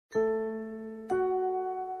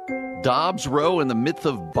Dobbs Roe and the myth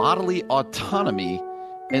of bodily autonomy.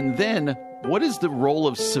 And then, what is the role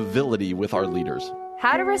of civility with our leaders?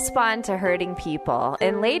 How to respond to hurting people.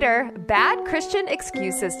 And later, bad Christian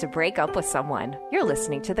excuses to break up with someone. You're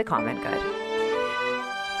listening to The Common Good.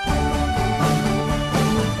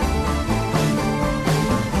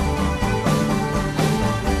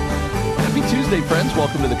 Happy Tuesday, friends.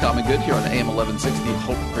 Welcome to The Common Good here on AM 1160,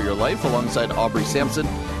 Hope for Your Life, alongside Aubrey Sampson.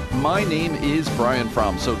 My name is Brian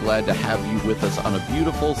Fromm. So glad to have you with us on a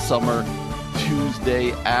beautiful summer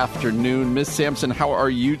Tuesday afternoon. Miss Sampson, how are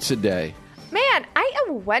you today? Man, I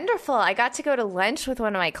am wonderful. I got to go to lunch with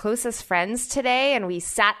one of my closest friends today, and we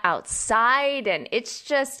sat outside, and it's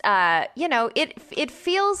just, it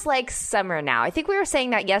feels like summer now. I think we were saying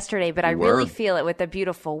that yesterday, but I really feel it with the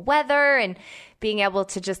beautiful weather and being able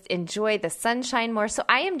to just enjoy the sunshine more. So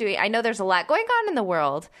I know there's a lot going on in the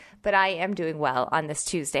world, but I am doing well on this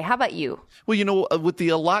Tuesday. How about you? Well, with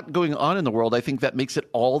a lot going on in the world, I think that makes it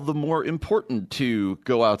all the more important to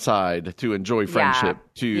go outside, to enjoy friendship,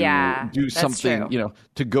 to do something,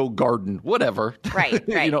 to go garden, whatever. Right.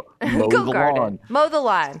 Mow go the garden. lawn. Mow the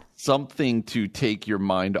lawn. Something to take your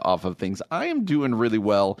mind off of things. I am doing really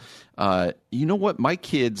well. You know what? My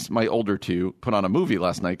kids, my older two, put on a movie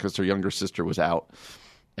last night because their younger sister was out.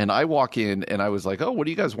 And I walk in and I was like, oh, what are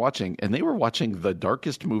you guys watching? And they were watching The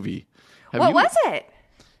Darkest Movie. What was it?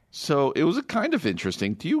 So it was kind of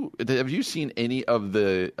interesting. Have you seen any of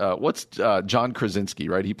the, what's John Krasinski,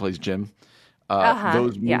 right? He plays Jim.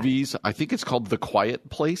 Those movies. Yeah. I think it's called The Quiet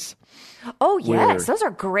Place. Oh, yes. Those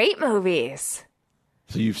are great movies.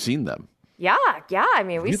 So you've seen them. Yeah. I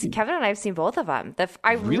mean, Kevin and I have seen both of them.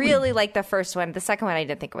 I really like the first one. The second one I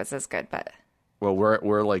didn't think was as good, but. Well,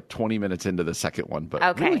 we're like 20 minutes into the second one, but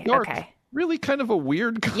okay, really dark. Okay. Really kind of a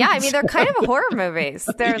weird concept. Yeah, I mean, they're kind of horror movies.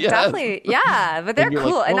 They're definitely, but they're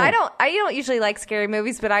cool. Like, oh. And I don't usually like scary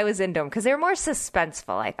movies, but I was into them because they were more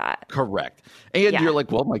suspenseful, I thought. Correct. And you're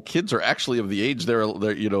like, well, my kids are actually of the age they're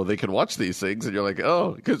they can watch these things. And you're like,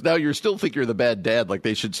 oh, because now you still think you're the bad dad, like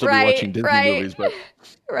they should still be watching Disney movies.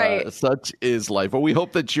 But such is life. Well, we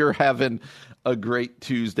hope that you're having a great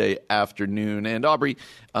Tuesday afternoon. And Aubrey,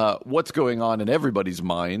 what's going on in everybody's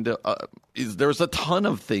mind is there's a ton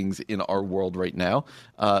of things in our world right now,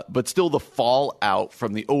 but still the fallout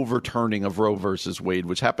from the overturning of Roe versus Wade,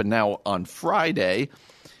 which happened now on Friday.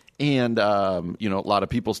 And, a lot of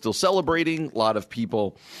people still celebrating, a lot of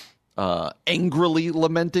people angrily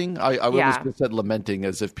lamenting. I always just said lamenting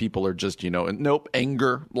as if people are just, nope,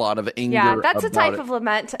 anger, a lot of anger. Yeah, that's a type of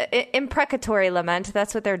lament, imprecatory lament.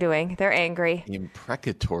 That's what they're doing. They're angry.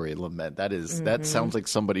 Imprecatory lament. That sounds like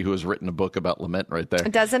somebody who has written a book about lament right there.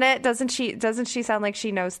 Doesn't it? Doesn't she sound like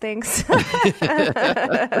she knows things?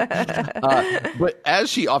 But as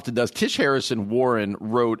she often does, Tish Harrison Warren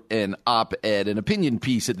wrote an op-ed, an opinion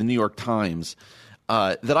piece at the New York Times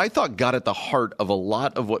that I thought got at the heart of a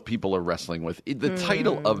lot of what people are wrestling with. The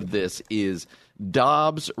title of this is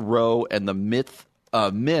Dobbs, Roe, and the myth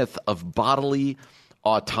of bodily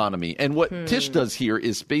autonomy. And what Tish does here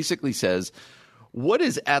is basically says, what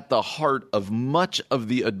is at the heart of much of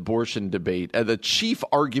the abortion debate? The chief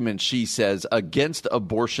argument, she says, against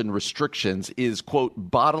abortion restrictions is, quote,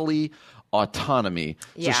 bodily autonomy.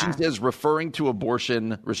 So she says referring to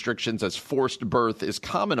abortion restrictions as forced birth is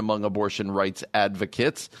common among abortion rights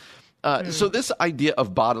advocates. So this idea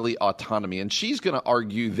of bodily autonomy, and she's going to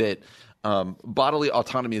argue that bodily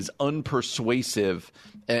autonomy is unpersuasive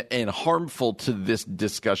and harmful to this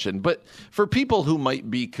discussion. But for people who might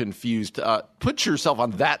be confused, put yourself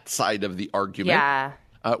on that side of the argument. Yeah.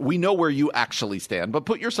 We know where you actually stand, but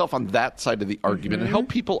put yourself on that side of the argument and help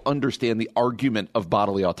people understand the argument of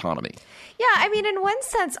bodily autonomy. Yeah, I mean, in one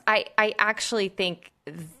sense, I actually think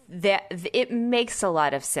that it makes a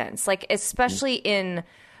lot of sense, like especially in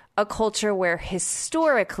a culture where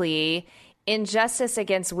historically injustice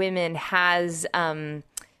against women has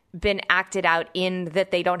been acted out in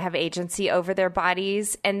that they don't have agency over their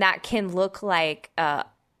bodies, and that can look like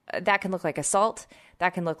assault.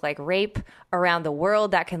 That can look like rape around the world.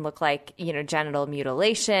 That can look like, genital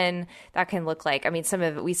mutilation. That can look like,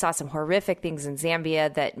 we saw some horrific things in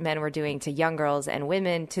Zambia that men were doing to young girls and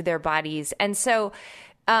women to their bodies. And so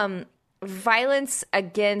violence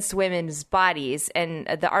against women's bodies, and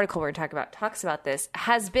the article we're going to talk about talks about this,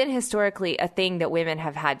 has been historically a thing that women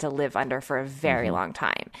have had to live under for a very long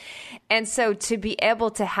time. And so to be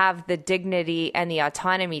able to have the dignity and the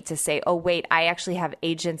autonomy to say, oh, wait, I actually have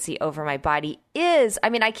agency over my body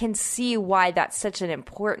I can see why that's such an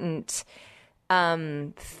important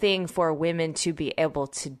thing for women to be able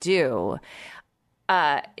to do.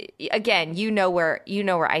 again, you know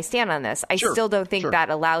where I stand on this. I still don't think that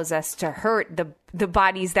allows us to hurt the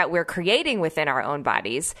bodies that we're creating within our own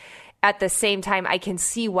bodies. At the same time, I can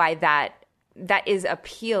see why that is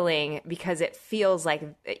appealing, because it feels like,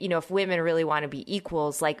 if women really want to be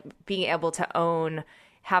equals, like being able to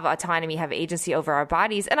have autonomy, have agency over our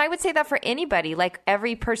bodies. And I would say that for anybody, like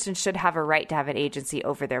every person should have a right to have an agency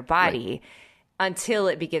over their body until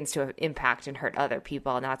it begins to impact and hurt other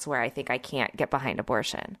people. And that's where I think I can't get behind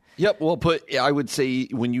abortion. Yep. Well put. I would say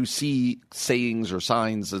when you see sayings or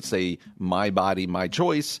signs that say "my body, my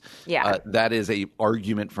choice," that is a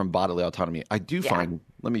argument from bodily autonomy. I do find,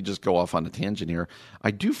 let me just go off on a tangent here.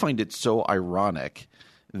 I do find it so ironic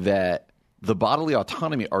that the bodily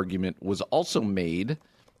autonomy argument was also made,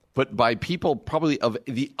 but by people probably of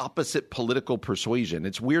the opposite political persuasion.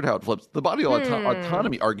 It's weird how it flips. The bodily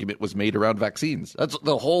autonomy argument was made around vaccines. That's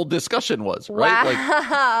the whole discussion was, right?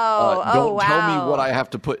 Wow. Like, don't tell me what I have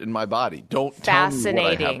to put in my body. Don't tell me what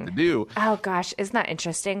I have to do. Oh, gosh. Isn't that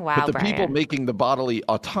interesting? Wow, but the Brian. people making the bodily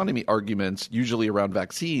autonomy arguments, usually around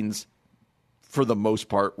vaccines, for the most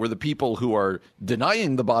part, were the people who are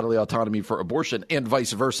denying the bodily autonomy for abortion, and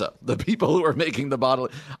vice versa. The people who are making the bodily,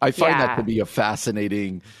 I find that to be a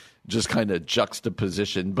fascinating, just kind of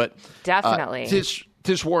juxtaposition. But definitely,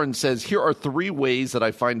 Tish Warren says, here are 3 ways that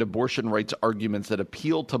I find abortion rights arguments that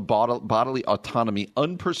appeal to bodily autonomy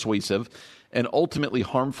unpersuasive and ultimately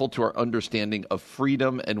harmful to our understanding of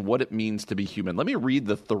freedom and what it means to be human. Let me read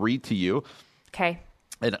the 3 to you. Okay.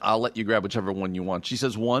 And I'll let you grab whichever one you want. She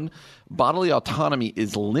says, 1, bodily autonomy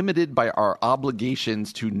is limited by our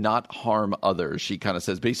obligations to not harm others. She kind of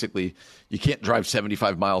says, basically, you can't drive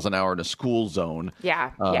 75 miles an hour in a school zone.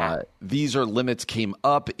 These limits came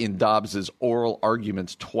up in Dobbs's oral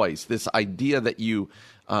arguments twice. This idea that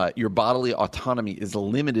your bodily autonomy is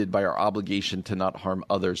limited by our obligation to not harm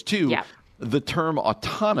others. 2, the term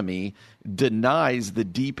autonomy denies the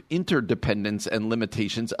deep interdependence and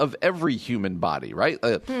limitations of every human body, right?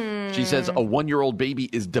 She says a 1-year-old baby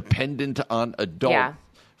is dependent on adult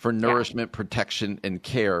for nourishment, protection, and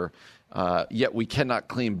care. Yet we cannot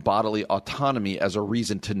claim bodily autonomy as a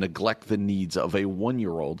reason to neglect the needs of a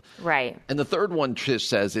 1-year-old. Right. And the third one, Trish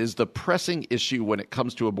says, is the pressing issue when it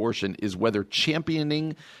comes to abortion is whether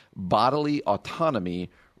championing bodily autonomy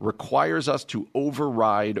requires us to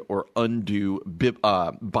override or undo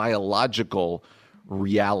biological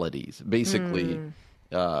realities. Basically,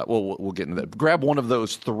 we'll get into that. Grab one of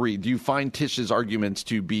those 3. Do you find Tish's arguments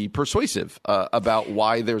to be persuasive about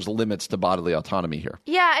why there's limits to bodily autonomy here?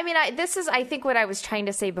 Yeah, I mean, this is, I think, what I was trying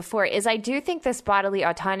to say before, is I do think this bodily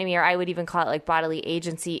autonomy, or I would even call it like bodily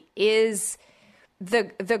agency, is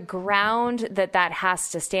the ground that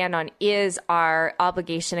has to stand on is our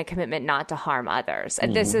obligation and commitment not to harm others.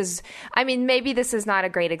 And this is, I mean, maybe this is not a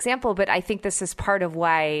great example, but I think this is part of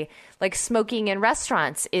why, like, smoking in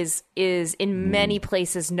restaurants is in many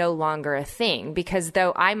places no longer a thing, because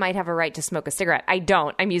though I might have a right to smoke a cigarette, I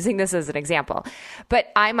don't. I'm using this as an example.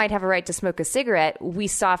 But I might have a right to smoke a cigarette. We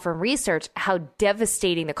saw from research how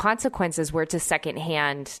devastating the consequences were to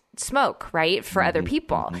secondhand smoke, right, for other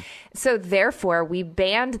people. So therefore, we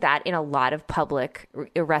banned that in a lot of public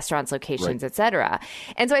restaurants, locations, et cetera.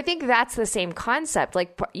 And so I think that's the same concept.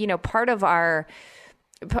 Like, part of I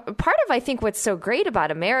think what's so great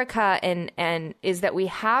about America and is that we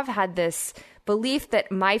have had this belief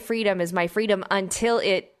that my freedom is my freedom until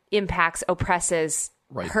it impacts, oppresses,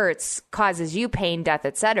 hurts, causes you pain, death,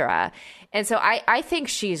 etc. And so I think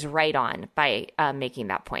she's right on by making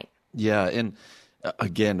that point. Yeah, and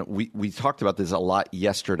again, we talked about this a lot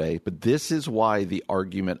yesterday, but this is why the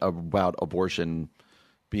argument about abortion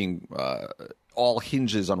being all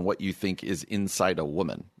hinges on what you think is inside a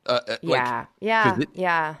woman. If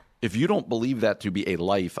you don't believe that to be a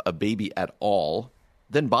life, a baby at all,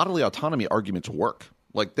 then bodily autonomy arguments work.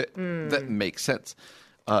 Like that makes sense.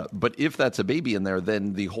 But if that's a baby in there,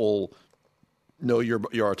 then the whole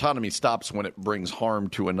your autonomy stops when it brings harm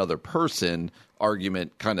to another person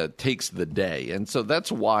argument kind of takes the day. And so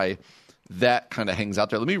that's why that kind of hangs out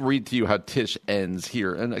there. Let me read to you how Tish ends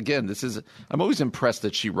here. And again, I'm always impressed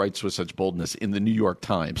that she writes with such boldness in the New York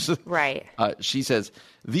Times. Right. She says,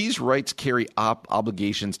 these rights carry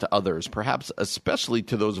obligations to others, perhaps especially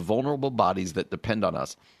to those vulnerable bodies that depend on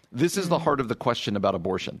us. This is the heart of the question about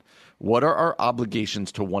abortion. What are our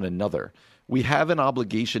obligations to one another? We have an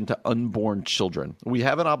obligation to unborn children. We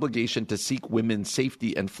have an obligation to seek women's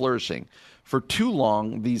safety and flourishing. For too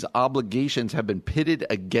long, these obligations have been pitted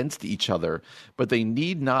against each other, but they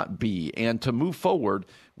need not be. And to move forward,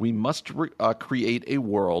 we must create a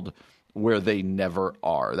world where they never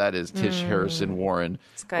are. That is Tish Harrison Warren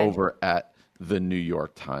over at the New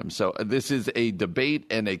York Times. So this is a debate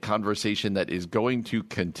and a conversation that is going to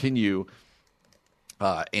continue,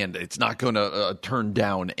 and it's not going to turn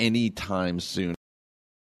down anytime soon.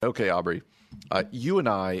 Okay, Aubrey, you and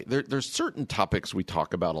I, there's certain topics we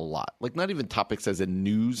talk about a lot, like not even topics as in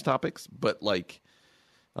news topics, but like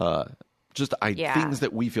things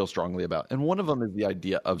that we feel strongly about. And one of them is the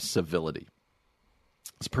idea of civility,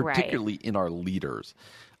 it's particularly in our leaders.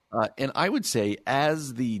 And I would say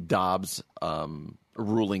as the Dobbs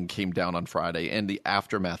ruling came down on Friday and the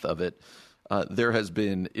aftermath of it, there has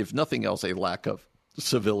been, if nothing else, a lack of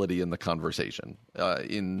civility in the conversation,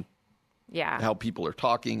 in how people are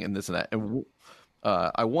talking and this and that. And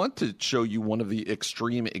I want to show you one of the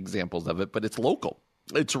extreme examples of it, but it's local.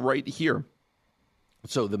 It's right here.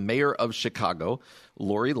 So the mayor of Chicago,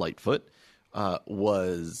 Lori Lightfoot,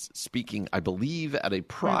 was speaking, I believe, at a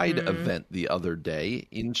Pride event the other day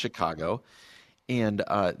in Chicago. And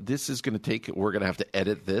this is going to we're going to have to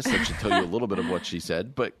edit this. I should tell you a little bit of what she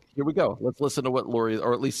said. But here we go. Let's listen to what Lori,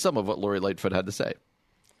 or at least some of what Lori Lightfoot had to say.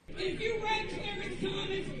 If you read Clarence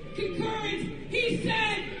Thomas' concurrence, he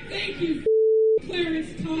said, thank you,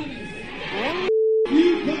 Clarence Thomas.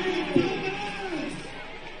 You Clarence Thomas!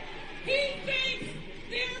 He thinks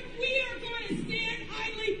that we are going to stand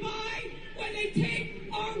idly by when they take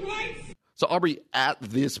our rights. So, Aubrey, at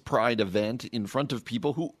this Pride event in front of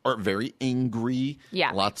people who are very angry,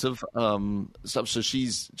 lots of stuff. So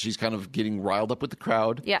she's kind of getting riled up with the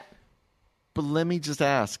crowd. Yeah. But let me just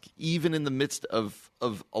ask, even in the midst of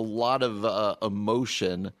a lot of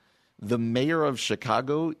emotion, the mayor of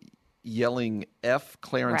Chicago yelling F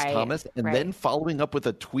Clarence Thomas and then following up with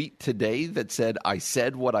a tweet today that said, I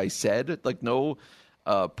said what I said, like no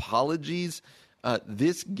apologies.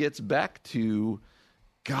 This gets back to,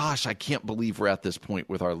 gosh, I can't believe we're at this point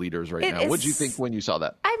with our leaders right now. What did you think when you saw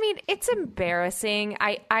that? I mean, it's embarrassing.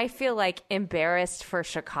 I feel like embarrassed for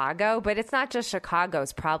Chicago, but it's not just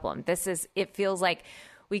Chicago's problem. It feels like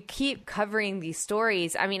we keep covering these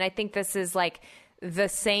stories. I mean, I think this is like the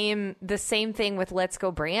same thing with Let's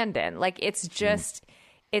Go Brandon. Like it's just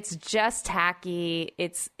tacky.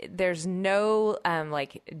 There's no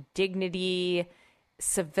like dignity,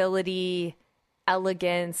 civility,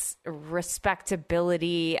 elegance,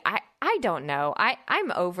 respectability. I don't know.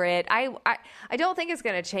 I'm over it. I don't think it's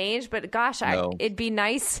going to change, but gosh, it'd be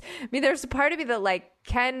nice. I mean, there's a part of me that like,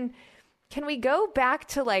 can we go back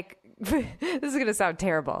to like, this is going to sound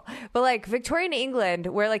terrible, but like Victorian England,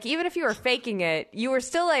 where like, even if you were faking it, you were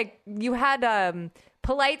still like, you had,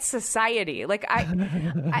 polite society. Like but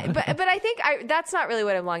I think that's not really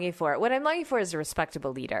what I'm longing for. What I'm longing for is a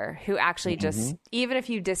respectable leader who actually just, even if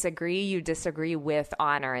you disagree with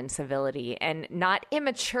honor and civility and not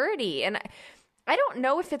immaturity. And I don't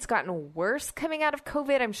know if it's gotten worse coming out of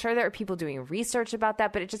COVID. I'm sure there are people doing research about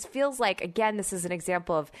that, but it just feels like, again, this is an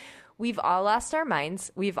example of we've all lost our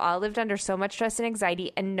minds. We've all lived under so much stress and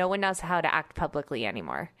anxiety, and no one knows how to act publicly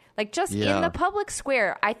anymore. Like just in the public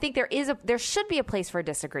square, I think there should be a place for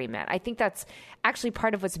disagreement. I think that's actually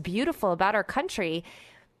part of what's beautiful about our country.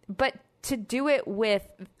 But to do it with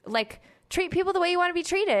like treat people the way you want to be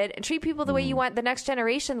treated and treat people the way you want the next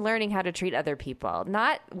generation learning how to treat other people,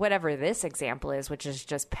 not whatever this example is, which is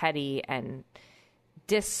just petty and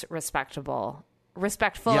disrespectful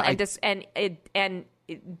and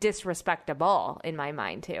disrespectable in my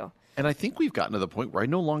mind too. And I think we've gotten to the point where I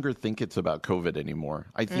no longer think it's about COVID anymore.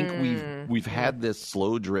 I think we've had this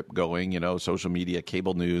slow drip going, social media,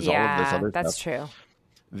 cable news, all of this other stuff. That's true.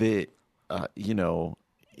 It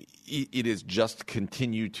is just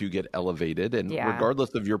continue to get elevated. And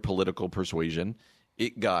regardless of your political persuasion,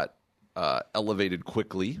 it got elevated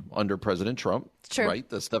quickly under President Trump. True. Right?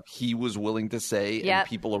 The stuff he was willing to say and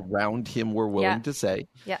people around him were willing to say.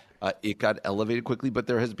 It got elevated quickly. But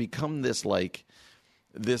there has become this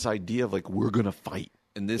idea of like, we're going to fight.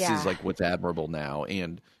 And this is like what's admirable now.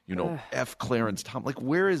 And, F Clarence Thomas, like,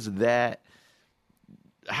 where is that?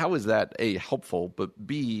 How is that A, helpful, but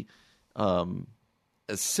B,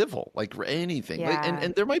 civil, like anything. Like,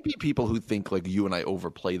 and there might be people who think like you and I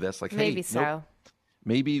overplay this. Like, maybe hey, nope,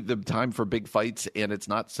 maybe the time for big fights and it's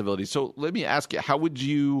not civility. So let me ask you, how would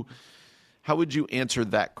you answer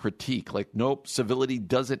that critique? Like, nope, civility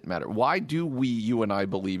doesn't matter. Why do you and I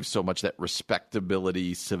believe so much that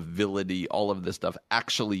respectability, civility, all of this stuff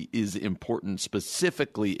actually is important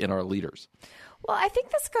specifically in our leaders? Well, I think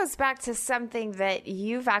this goes back to something that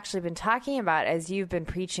you've actually been talking about as you've been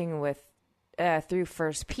preaching with through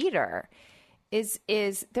First Peter. Is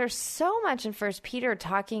there's so much in First Peter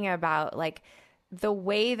talking about like the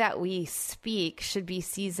way that we speak should be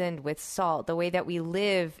seasoned with salt. The way that we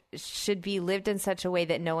live should be lived in such a way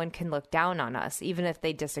that no one can look down on us, even if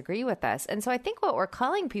they disagree with us. And so I think what we're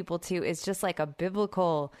calling people to is just like a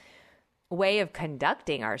biblical way of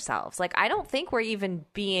conducting ourselves. Like, I don't think we're even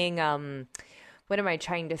being, what am I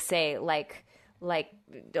trying to say? Like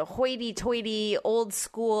the hoity-toity, old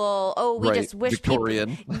school, we just wish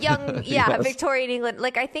Victorian. people young, Yes. Victorian England.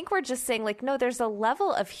 Like, I think we're just saying, like, no, there's a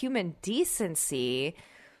level of human decency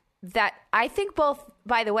that I think both,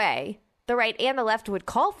 by the way, the right and the left would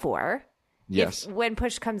call for. Yes. When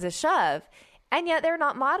push comes to shove, and yet they're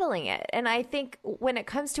not modeling it. And I think when it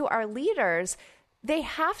comes to our leaders, they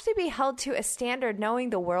have to be held to a standard, knowing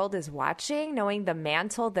the world is watching, knowing the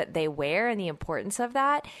mantle that they wear and the importance of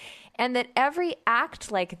that. And that every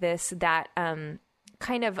act like this that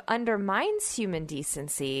kind of undermines human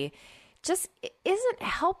decency just isn't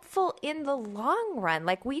helpful in the long run.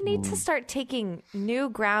 Like, we need to start taking new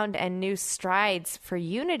ground and new strides for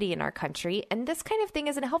unity in our country. And this kind of thing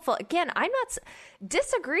isn't helpful. Again, I'm not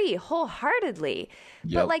disagree wholeheartedly,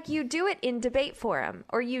 but like, you do it in debate forum,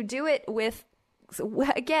 or you do it with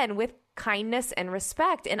kindness and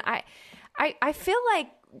respect. And I feel like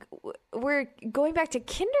we're going back to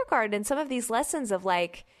kindergarten, some of these lessons of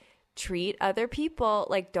like, treat other people,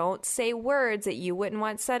 like, don't say words that you wouldn't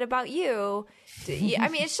want said about you. I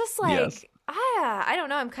mean, it's just like, Yes. I don't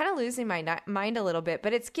know. I'm kind of losing my mind a little bit,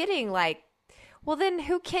 but it's getting like, well, then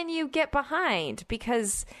who can you get behind?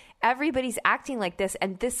 Because everybody's acting like this,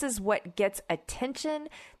 and this is what gets attention.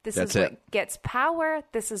 This is what gets power.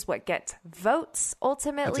 This is what gets votes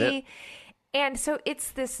ultimately. And so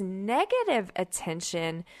it's this negative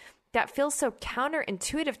attention that feels so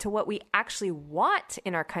counterintuitive to what we actually want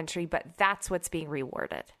in our country, but that's what's being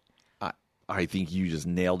rewarded. I think you just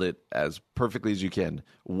nailed it as perfectly as you can.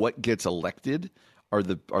 What gets elected are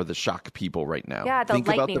the shock people right now. Yeah, the think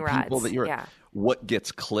about lightning the people rods. that you're. Yeah. What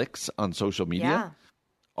gets clicks on social media Yeah.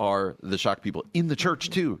 are the shock people in the church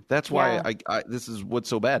too. That's why I this is what's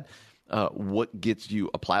so bad. What gets you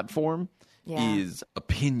a platform is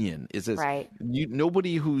opinion. Is this Right.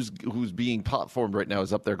 Nobody who's being platformed right now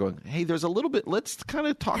is up there going, hey, there's a little bit, let's kind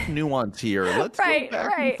of talk nuance here. Let's go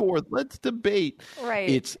back and forth. Let's debate. Right.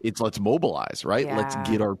 It's let's mobilize, right? Yeah. Let's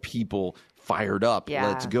get our people fired up. Yeah.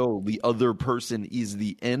 Let's go. The other person is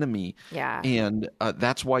the enemy. Yeah. And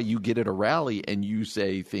that's why you get at a rally and you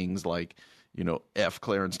say things like, F.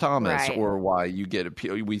 Clarence Thomas, Right. or why you get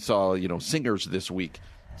we saw, singers this week,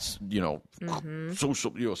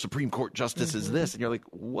 social, Supreme Court justice is this. And you're like,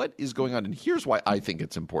 what is going on? And here's why I think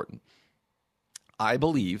it's important. I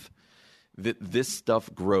believe that this stuff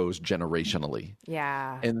grows generationally.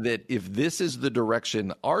 Yeah. And that if this is the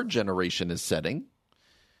direction our generation is setting,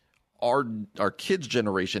 our kids'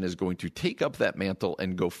 generation is going to take up that mantle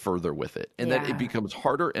and go further with it. And that it becomes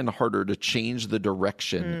harder and harder to change the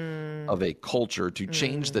direction of a culture, to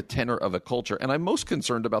change the tenor of a culture. And I'm most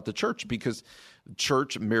concerned about the church, because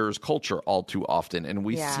church mirrors culture all too often. And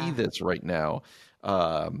we see this right now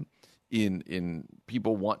in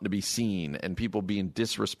people wanting to be seen and people being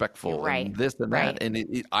disrespectful and this and that.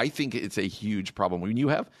 And I think it's a huge problem. When you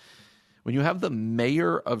have the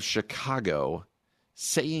mayor of Chicago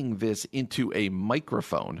saying this into a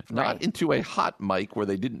microphone, not into a hot mic where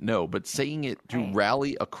they didn't know, but saying it to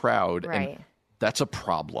rally a crowd. And that's a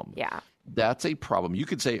problem. Yeah. That's a problem. You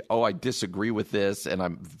could say, oh, I disagree with this and I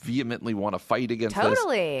vehemently want to fight against this.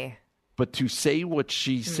 Totally. But to say what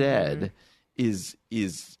she said is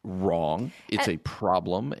wrong. It's a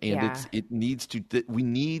problem, and it needs to.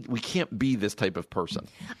 We can't be this type of person.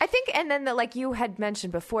 I think, and then like you had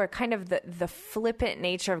mentioned before, kind of the flippant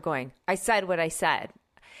nature of going, I said what I said.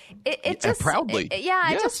 It just proudly,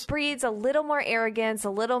 it just breeds a little more arrogance,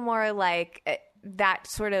 a little more like that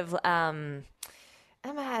sort of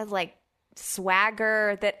like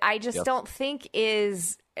swagger that I just don't think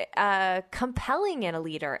is compelling in a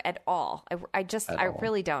leader at all. I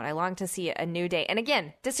really don't. I long to see a new day. And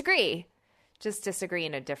again, disagree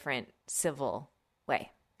in a different civil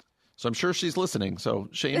way. So I'm sure she's listening. So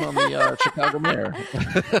shame on the Chicago mayor.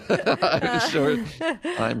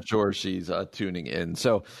 I'm sure she's tuning in.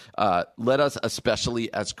 So let us,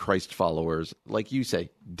 especially as Christ followers, like you say,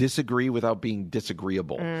 disagree without being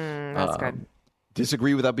disagreeable. That's good.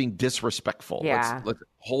 Disagree without being disrespectful. Yeah. Let's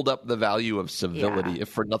hold up the value of civility, if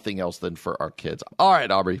for nothing else than for our kids. All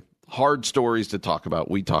right, Aubrey, hard stories to talk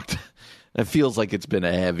about. We talked. It feels like it's been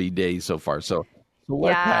a heavy day so far. So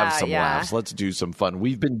let's have some laughs. Let's do some fun.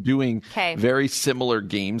 We've been doing very similar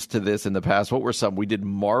games to this in the past. What were some? We did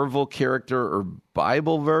Marvel character or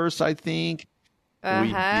Bible verse, I think.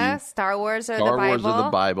 Star Wars or Star the Bible. Wars or the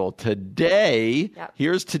Bible. Today, Yep.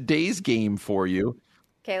 here's today's game for you.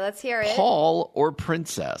 Okay, let's hear it. Paul or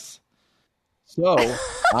princess? So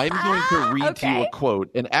I'm going to read to you a Okay.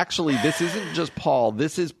 quote. And actually, this isn't just Paul.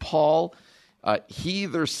 This is Paul. He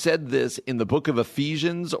either said this in the book of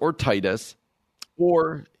Ephesians or Titus,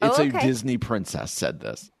 or it's a okay. Disney princess said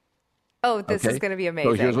this. Oh, this Okay? is going to be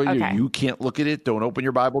amazing. So here's what you okay. do. You can't look at it. Don't open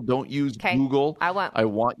your Bible. Don't use Okay. Google. I won't. I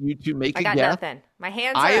want you to make I a got guess. nothing. My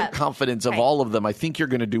hands I are have up. confidence of Okay. all of them. I think you're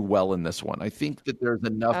going to do well in this one. I think that there's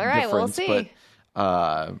enough All right, we'll difference, see.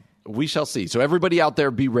 but we shall see. So everybody out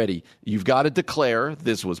there, be ready. You've got to declare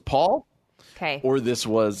this was Paul Okay. or this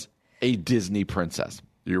was a Disney princess.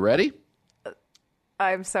 You ready?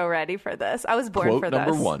 I'm so ready for this. I was born Quote for this.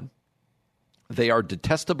 number 1. They are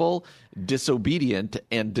detestable, disobedient,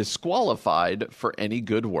 and disqualified for any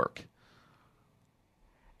good work.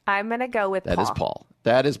 I'm going to go with That Paul. is Paul.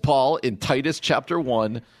 That is Paul in Titus chapter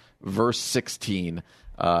 1, verse 16,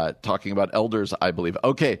 talking about elders, I believe.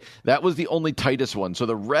 Okay, that was the only Titus one. So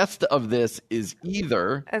the rest of this is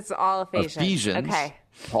either It's all Ephesians. Okay.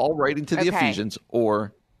 Paul writing to the Okay. Ephesians,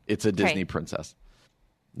 or it's a Disney princess.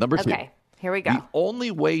 Number 2. Okay. Here we go. The only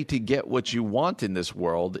way to get what you want in this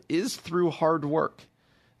world is through hard work.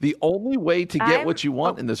 The only way to get what you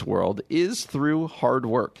want in this world is through hard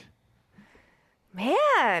work.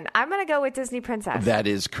 Man, I'm going to go with Disney princess. That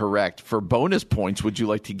is correct. For bonus points, would you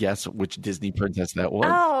like to guess which Disney princess that was?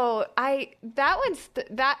 Oh,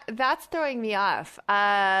 that's throwing me off.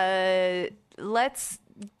 Let's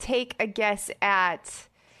take a guess at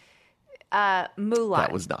Mulan.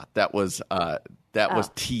 That was not. That was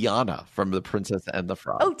Tiana from The Princess and the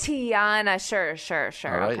Frog. Oh, Tiana. Sure.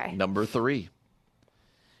 All right. Okay. Number 3.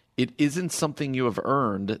 It isn't something you have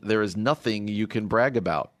earned. There is nothing you can brag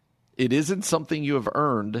about. It isn't something you have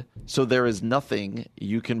earned, so there is nothing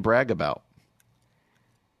you can brag about.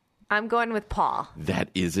 I'm going with Paul. That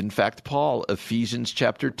is, in fact, Paul. Ephesians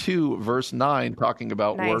chapter 2, verse 9, talking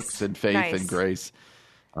about Nice. works and faith Nice. and grace.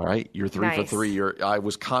 All right. You're 3 for Nice. 3. I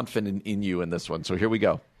was confident in you in this one. So here we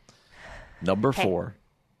go. Number 4.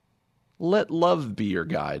 Let love be your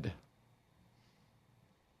guide.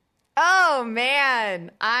 Oh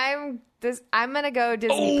man, I'm gonna go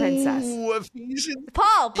Disney princess. Ephesians.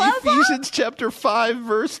 Paul. Ephesians chapter 5,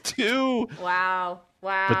 verse 2. Wow.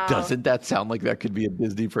 But doesn't that sound like that could be a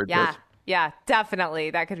Disney princess? Yeah,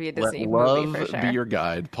 definitely. That could be a Disney Let love movie for sure. be your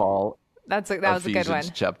guide, Paul. that was a good one.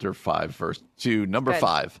 Ephesians chapter 5, verse 2. Number Good.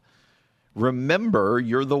 5. Remember,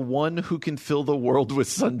 you're the one who can fill the world with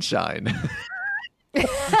sunshine.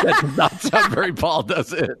 That does not sound very Paul,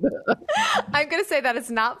 does it? I'm gonna say that it's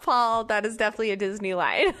not Paul. That is definitely a Disney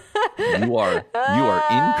line. You are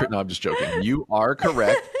no, I'm just joking. You are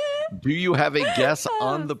correct. Do you have a guess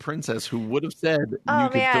on the princess who would have said you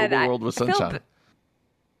could fill the world with I feel sunshine?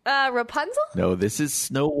 Rapunzel? No, this is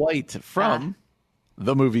Snow White from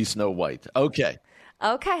the movie Snow White. Okay.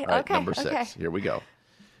 Okay. All right, okay. number 6. Okay. Here we go.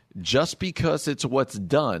 Just because it's what's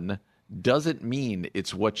done doesn't mean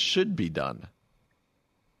it's what should be done.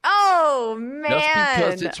 Oh man! Just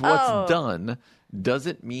because it's what's Oh. done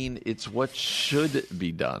doesn't mean it's what should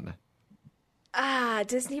be done.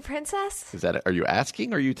 Disney princess? Is that? Are you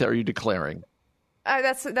asking? Or are you declaring?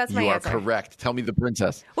 That's my You are answer. correct. Tell me the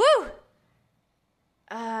princess. Woo!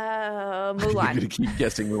 You're Mulan. going to keep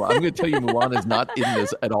guessing Mulan. I'm going to tell you Mulan is not in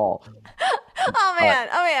this at all. Oh man!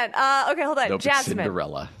 Okay, hold on. Nope, it's Jasmine.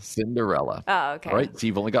 Cinderella. Oh, okay. All right, so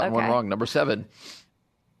you've only gotten one Okay. wrong. Number 7.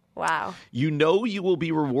 Wow. You know you will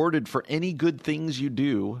be rewarded for any good things you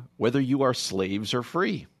do, whether you are slaves or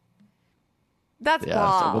free. That's Yeah,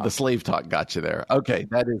 Paul. well, the slave talk got you there. Okay,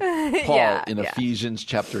 that is Paul Yeah, in yeah. Ephesians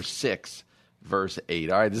chapter 6, verse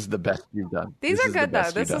 8. All right, this is the best you've done. These This are is the good, though.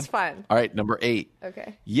 best you've This is done. fun. All right, number 8.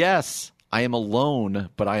 Okay. Yes, I am alone,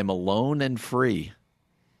 but I am alone and free.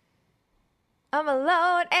 I'm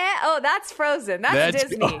alone and that's Frozen. That's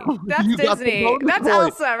Disney. oh, That's you got the Disney. bonus That's point.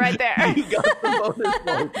 Elsa right there. You got the bonus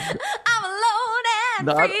point. I'm alone and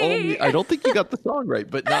Not free. only, I don't think you got the song right,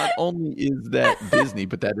 but not only is that Disney,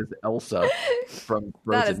 but that is Elsa from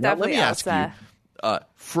Frozen. That is Now, let definitely me ask Elsa. you,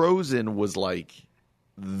 Frozen was like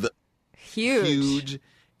the huge,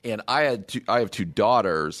 and I have 2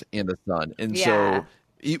 daughters and a son, and Yeah. so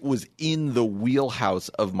it was in the wheelhouse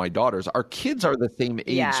of my daughters. Our kids are the same age,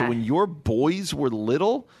 Yeah. so when your boys were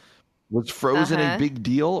little, was Frozen a Uh-huh. big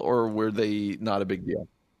deal, or were they not a big deal?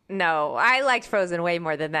 No, I liked Frozen way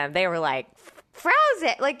more than them. They were like,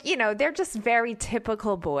 Frozen! Like, they're just very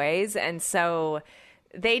typical boys. And so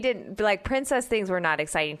they didn't like princess things were not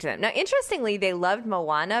exciting to them. Now, interestingly, they loved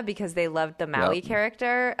Moana because they loved the Maui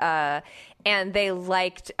character, and they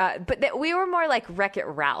liked. But we were more like Wreck-It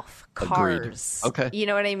Ralph, Cars. Agreed. Okay, you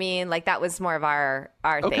know what I mean? Like that was more of our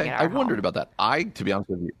thing. Okay, I wondered about that. To be honest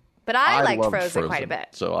with you, but I liked loved Frozen quite a bit.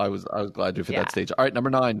 So I was glad to fit that stage. All right, number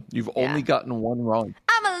 9. You've only gotten one wrong.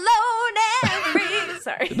 I'm alone and free.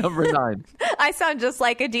 Sorry, Number 9. I sound just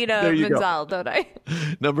like Adina Menzel, don't I?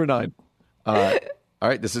 Number 9. All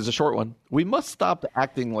right, this is a short one. We must stop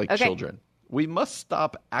acting like children. We must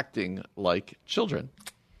stop acting like children.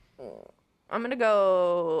 I'm going to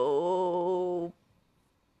go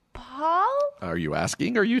Paul? Are you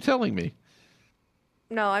asking or are you telling me?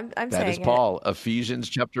 No, I'm saying that is Paul. Ephesians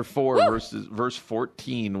chapter 4, verse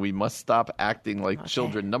 14. We must stop acting like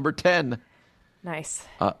children. Number 10. Nice.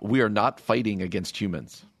 We are not fighting against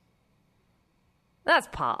humans. That's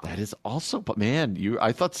Paul. That is also, man,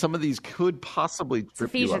 I thought some of these could possibly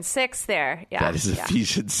trip you up. Ephesians 6 there. Yeah. That is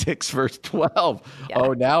Ephesians 6, verse 12. Yeah.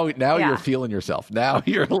 Oh, now you're feeling yourself. Now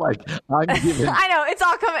you're like, I'm giving. I know,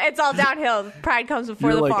 it's all downhill. Pride comes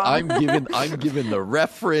before the fall. I'm giving the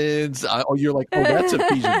reference. You're like, oh, that's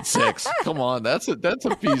Ephesians 6. Come on, that's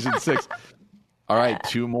Ephesians 6. All right,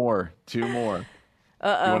 two more.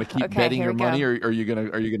 Uh-oh. You want to keep betting your money, or are you gonna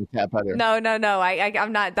tap out here? No.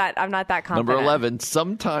 I'm not that confident. Number 11.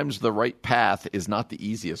 Sometimes the right path is not the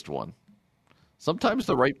easiest one. Sometimes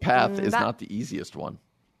the right path is not the easiest one.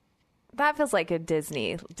 That feels like a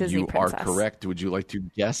Disney You princess. are correct. Would you like to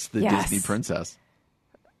guess the Disney princess?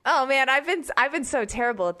 Oh man, I've been so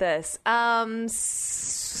terrible at this.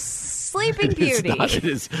 Sleeping Beauty.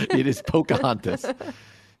 It is Pocahontas.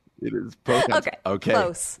 It is Pocahontas. Okay.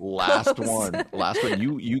 Close. Last one.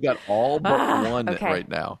 You got all but one right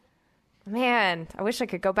now. Man, I wish I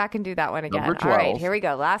could go back and do that one again. Number 12. All right, here we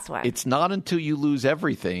go. Last one. It's not until you lose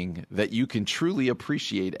everything that you can truly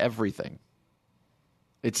appreciate everything.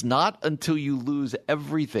 It's not until you lose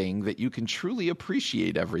everything that you can truly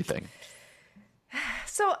appreciate everything.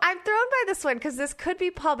 So I'm thrown by this one because this could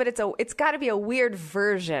be Paul, but it's got to be a weird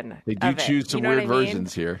version. They do choose some weird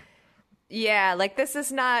versions here. Yeah, like this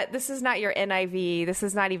is not your NIV. This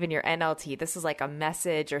is not even your NLT. This is like a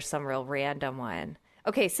Message or some real random one.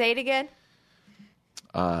 Okay, say it again.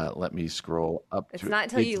 Let me scroll up. It's not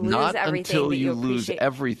until you lose everything that you lose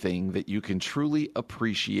everything that you can truly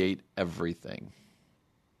appreciate everything.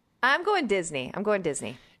 I'm going Disney.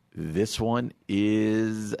 This one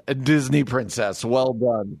is a Disney princess. Well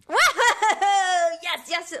done.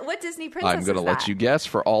 Yes. What Disney princess I'm going to let you guess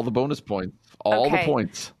for all the bonus points. All the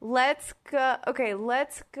points. Let's go. Okay,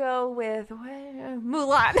 let's go with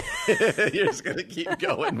Mulan. You're just going to keep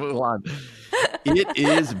going, Mulan. It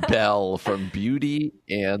is Belle from Beauty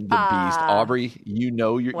and the Beast. Aubrey, you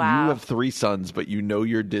have 3 sons, but you know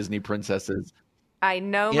your Disney princesses. I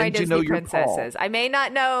know my Disney princesses. I may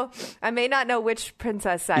not know which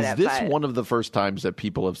princess said it. Is this one of the first times that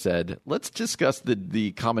people have said, let's discuss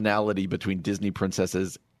the commonality between Disney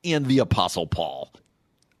princesses and the Apostle Paul?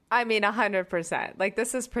 I mean, 100%. Like,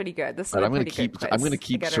 this is pretty good. This is I'm going to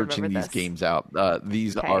keep searching these games out.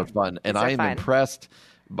 These are fun, and I am impressed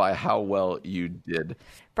by how well you did.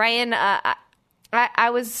 Brian, I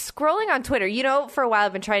was scrolling on Twitter. For a while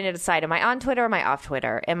I've been trying to decide, am I on Twitter or am I off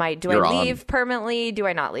Twitter? Do I leave permanently? Do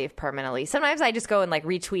I not leave permanently? Sometimes I just go and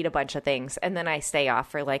retweet a bunch of things and then I stay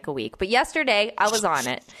off for a week. But yesterday I was on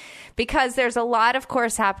it because there's a lot, of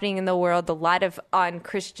course, happening in the world, a lot of on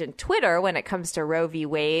Christian Twitter when it comes to Roe v.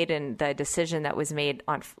 Wade and the decision that was made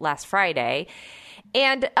on last Friday.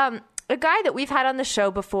 And a guy that we've had on the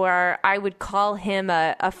show before, I would call him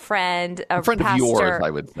a friend, a friend pastor, of yours, I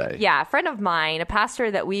would say. Yeah, a friend of mine, a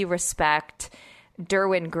pastor that we respect,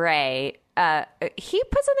 Derwin Gray. He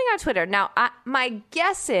put something on Twitter. Now, my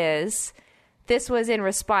guess is this was in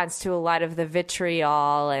response to a lot of the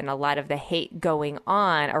vitriol and a lot of the hate going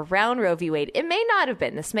on around Roe v. Wade. It may not have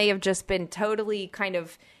been. This may have just been totally kind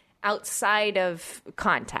of outside of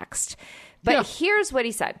context. But Here's what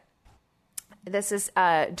he said. This is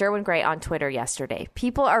Derwin Gray on Twitter yesterday.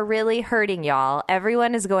 People are really hurting, y'all.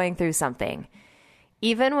 Everyone is going through something.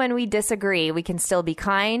 Even when we disagree, we can still be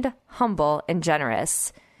kind, humble, and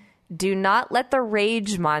generous. Do not let the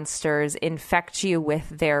rage monsters infect you with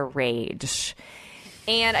their rage.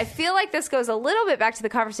 And I feel like this goes a little bit back to the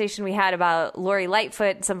conversation we had about Lori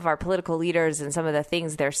Lightfoot, some of our political leaders, and some of the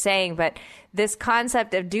things they're saying. But this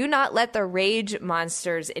concept of do not let the rage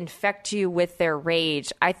monsters infect you with their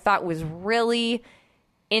rage, I thought was really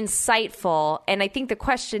insightful. And I think the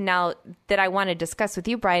question now that I want to discuss with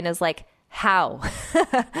you, Brian, is how?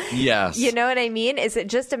 Yes. You know what I mean? Is it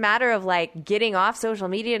just a matter of like getting off social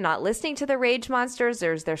media, not listening to the rage monsters,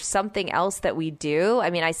 or is there something else that we do? I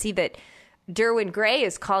mean, I see that Derwin Gray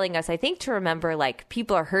is calling us, I think, to remember like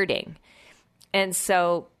people are hurting. And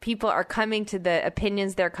so people are coming to the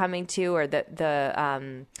opinions they're coming to, or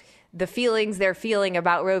the feelings they're feeling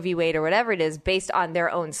about Roe v. Wade or whatever it is, based on their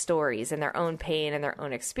own stories and their own pain and their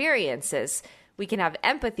own experiences. We can have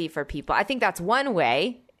empathy for people. I think that's one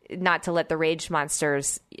way not to let the rage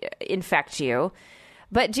monsters infect you.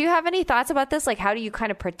 But do you have any thoughts about this? Like, how do you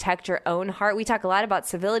kind of protect your own heart? We talk a lot about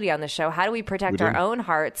civility on the show. How do we protect our own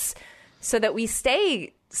hearts so that we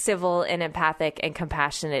stay civil and empathic and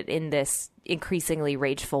compassionate in this increasingly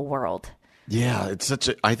rageful world? Yeah, it's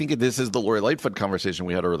I think this is the Lori Lightfoot conversation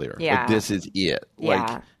we had earlier. Yeah. Like, this is it. Yeah.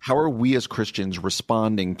 Like, how are we as Christians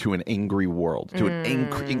responding to an angry world, to an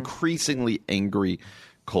increasingly angry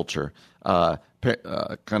culture? Kind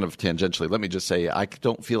of tangentially, let me just say, I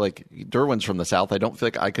don't feel like Derwin's from the South. I don't feel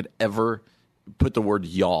like I could ever put the word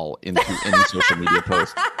y'all into any social media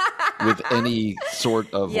post with any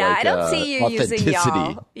sort of I don't see you using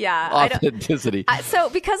y'all. Authenticity. So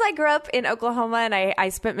because I grew up in Oklahoma and I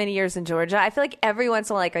spent many years in Georgia, I feel like every once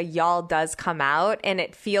in a while, like a y'all does come out and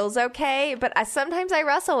it feels okay. But sometimes I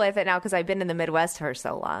wrestle with it now because I've been in the Midwest for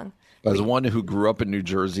so long. As one who grew up in New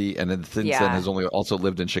Jersey and since then has only also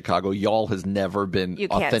lived in Chicago, y'all has never been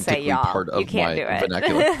authentically part of my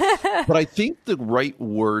vernacular. But I think the right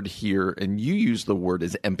word here, and you use the word,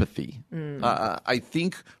 is empathy. I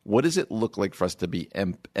think, what does it look like for us to be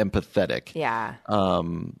empathetic? Yeah.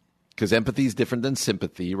 Because empathy is different than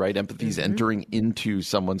sympathy, right? Empathy is entering into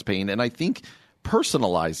someone's pain. And I think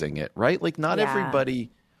personalizing it, right? Like, not everybody...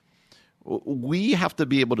 We have to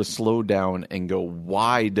be able to slow down and go,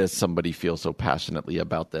 why does somebody feel so passionately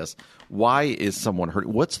about this? Why is someone hurt?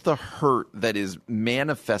 What's the hurt that is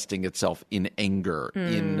manifesting itself in anger,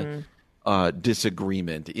 in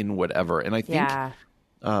disagreement, in whatever? And I think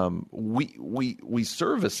we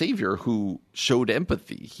serve a Savior who showed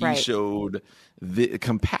empathy. He showed the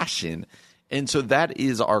compassion. And so that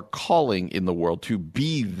is our calling in the world, to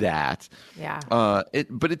be that. Yeah.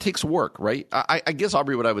 But it takes work, right? I guess,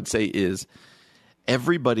 Aubrey, what I would say is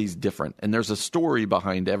everybody's different, and there's a story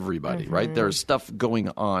behind everybody, right? There's stuff going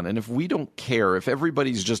on. And if we don't care, if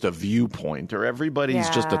everybody's just a viewpoint or everydy's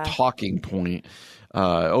just a talking point,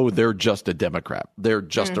 they're just a Democrat, they're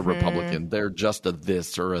just a Republican, they're just a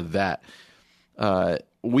this or a that,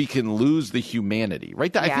 we can lose the humanity,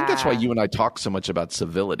 right? I think that's why you and I talk so much about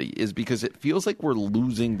civility, is because it feels like we're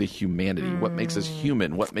losing the humanity. What makes us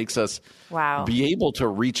human? What makes us be able to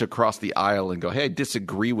reach across the aisle and go, hey, I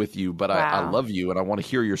disagree with you, but I love you and I want to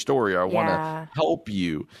hear your story, or I want to help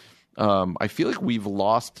you. I feel like we've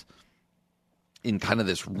lost in kind of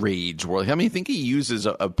this rage world. I mean, I think he uses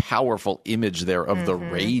a powerful image there of the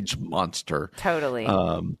rage monster. Totally.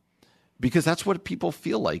 Because that's what people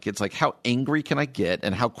feel like. It's like, how angry can I get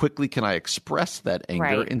and how quickly can I express that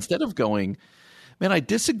anger, instead of going, man, I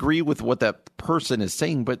disagree with what that person is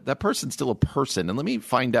saying, but that person's still a person. And let me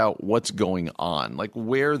find out what's going on, like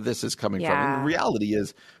where this is coming from. And the reality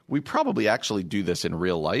is we probably actually do this in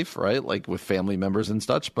real life, right? Like with family members and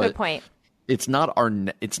such. But good point. It's not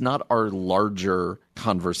our larger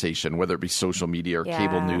conversation, whether it be social media or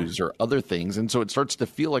cable news or other things. And so it starts to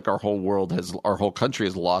feel like our whole country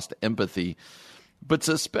has lost empathy. But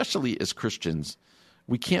especially as Christians,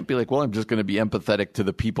 we can't be like, well, I'm just going to be empathetic to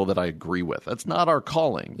the people that I agree with. That's not our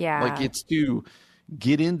calling. Yeah. Like, it's to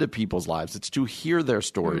get into people's lives. It's to hear their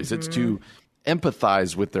stories. It's to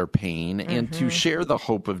empathize with their pain and to share the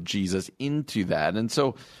hope of Jesus into that. And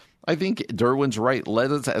so I think Derwin's right.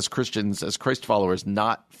 Let us, as Christians, as Christ followers,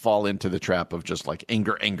 not fall into the trap of just like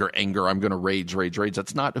anger. I'm going to rage.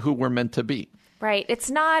 That's not who we're meant to be. Right.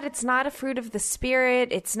 It's not a fruit of the Spirit.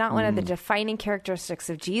 It's not one of the defining characteristics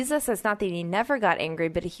of Jesus. It's not that he never got angry,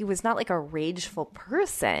 but he was not like a rageful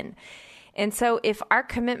person. And so if our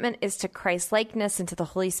commitment is to Christ likeness and to the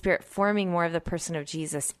Holy Spirit forming more of the person of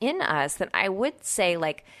Jesus in us, then I would say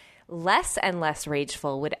like less and less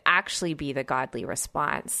rageful would actually be the godly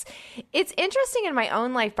response. It's interesting in my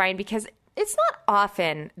own life, Brian, because it's not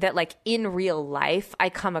often that like in real life I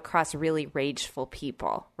come across really rageful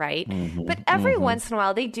people, right? But every once in a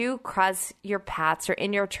while they do cross your paths or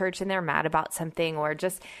in your church and they're mad about something, or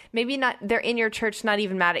just maybe not, they're in your church, not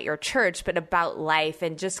even mad at your church, but about life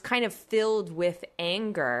and just kind of filled with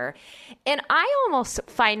anger. And I almost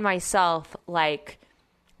find myself like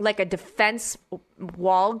a defense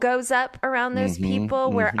wall goes up around those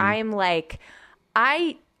people where I'm like,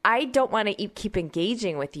 I don't want to keep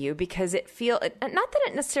engaging with you because not that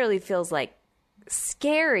it necessarily feels like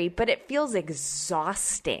scary, but it feels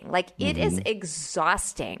exhausting. Like it is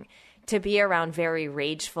exhausting to be around very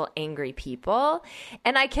rageful, angry people.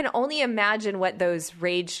 And I can only imagine what those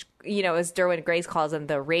rage, as Derwin Grace calls them,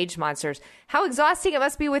 the rage monsters, how exhausting it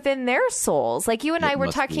must be within their souls. Like you and I were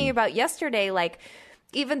talking about yesterday, like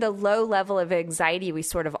even the low level of anxiety we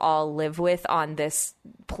sort of all live with on this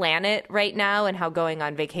planet right now, and how going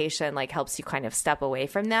on vacation like helps you kind of step away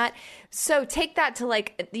from that. So take that to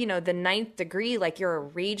like, the ninth degree, like you're a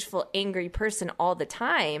rageful, angry person all the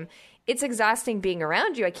time. It's exhausting being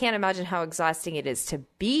around you. I can't imagine how exhausting it is to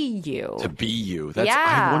be you.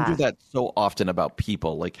 I wonder that so often about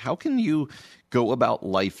people. Like, how can you go about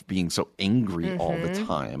life being so angry all the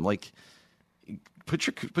time? Like, put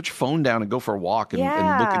your phone down and go for a walk and look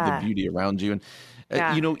at the beauty around you.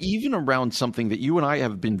 And even around something that you and I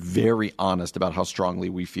have been very honest about how strongly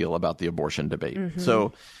we feel about the abortion debate.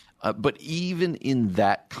 So, but even in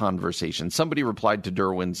that conversation, somebody replied to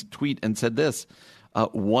Derwin's tweet and said this.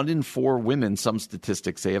 1 in 4 women, some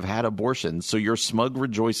statistics say, have had abortions. So your smug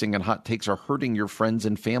rejoicing and hot takes are hurting your friends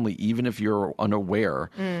and family, even if you're unaware.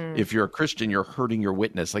 If you're a Christian, you're hurting your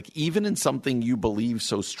witness. Like even in something you believe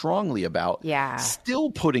so strongly about,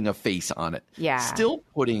 still putting a face on it, still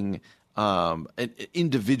putting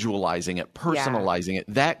individualizing it, personalizing it,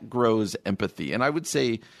 that grows empathy. And I would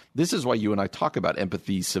say this is why you and I talk about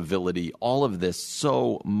empathy, civility, all of this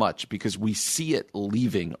so much, because we see it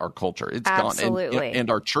leaving our culture. It's gone.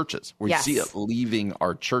 And our churches. We see it leaving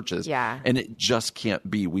our churches. And it just can't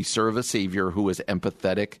be. We serve a Savior who is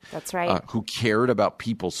empathetic. That's right. Who cared about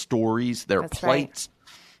people's stories, their plights.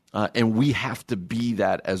 And we have to be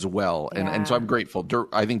that as well. And so I'm grateful.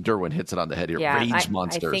 I think Derwin hits it on the head here. Rage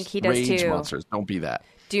monsters. I think he does rage too. monsters. Don't be that.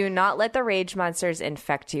 Do not let the rage monsters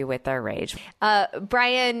infect you with their rage.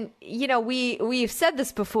 Brian, we've said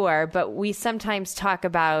this before, but we sometimes talk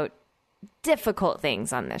about difficult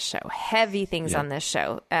things on this show, heavy things on this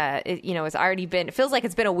show. It feels like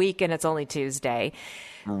it's been a week and it's only Tuesday.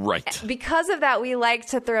 Right. Because of that, we like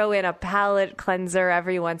to throw in a palate cleanser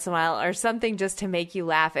every once in a while or something just to make you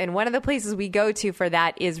laugh. And one of the places we go to for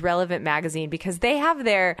that is Relevant Magazine, because they have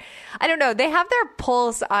their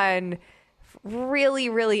pulse on really,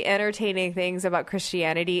 really entertaining things about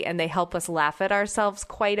Christianity, and they help us laugh at ourselves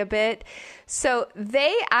quite a bit. So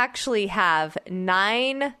they actually have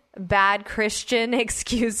 9 bad Christian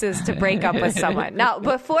excuses to break up with someone. Now,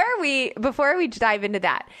 before we dive into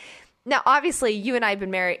that, now, obviously, you and I have been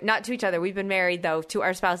married, not to each other. We've been married, though, to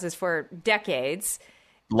our spouses for decades.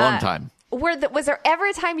 Long time. Was there ever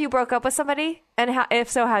a time you broke up with somebody? And if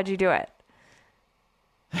so, how'd you do it?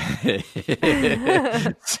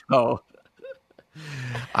 So,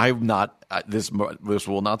 I'm not. This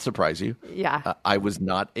will not surprise you. Yeah. I was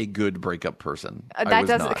not a good breakup person. That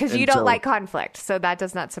doesn't, because you don't like conflict, so that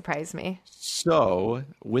does not surprise me. So,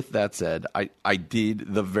 with that said, I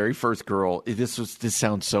did the very first girl. This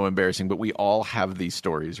sounds so embarrassing, but we all have these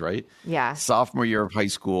stories, right? Yeah. Sophomore year of high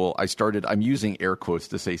school, I'm using air quotes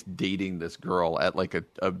to say dating this girl at like a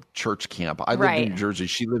church camp. I lived in New Jersey.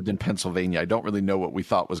 She lived in Pennsylvania. I don't really know what we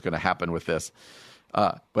thought was going to happen with this.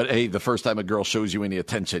 But hey, the first time a girl shows you any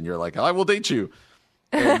attention, you're like, I will date you.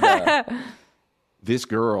 And, this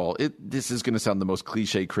girl, this is going to sound the most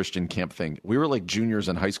cliche Christian camp thing. We were like juniors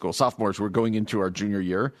in high school, sophomores. We're going into our junior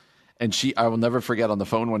year. And I will never forget, on the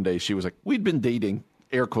phone one day, she was like, we'd been dating,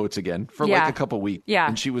 air quotes again, for like a couple weeks. Yeah.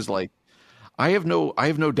 And she was like, I have no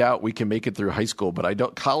doubt we can make it through high school,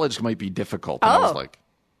 but college might be difficult. And I was like,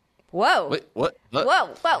 whoa. Wait, what?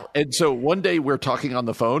 Whoa. And so one day we're talking on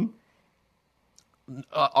the phone.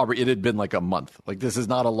 Aubrey, it had been like a month. Like, this is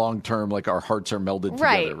not a long term, like our hearts are melded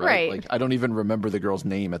together, right? Like, I don't even remember the girl's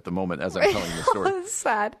name at the moment as I'm telling the story. That's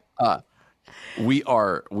sad. We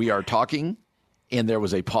are talking, and there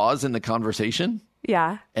was a pause in the conversation.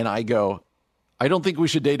 Yeah. And I go, I don't think we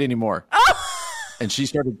should date anymore. And she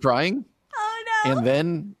started crying. Oh, no. And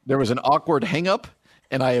then there was an awkward hang up,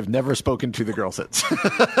 and I have never spoken to the girl since.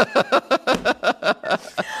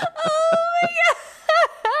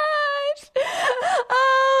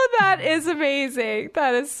 That is amazing.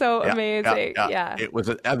 That is so amazing. Yeah. It was.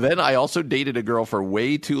 And then I also dated a girl for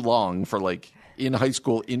way too long, for like in high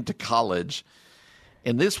school into college.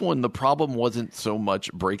 And this one, the problem wasn't so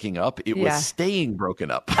much breaking up. It was staying broken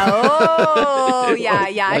up. Oh, yeah.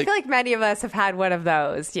 Like, I feel like many of us have had one of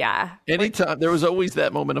those. Yeah. Anytime. There was always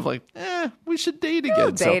that moment of like, we should date again.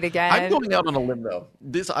 We'll date again. I'm going out on a limb, though.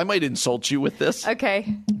 I might insult you with this.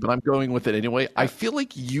 Okay. But I'm going with it anyway. I feel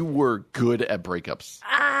like you were good at breakups.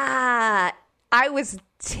 I was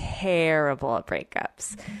terrible at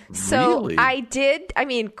breakups. So really? I did,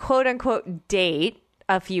 quote unquote, date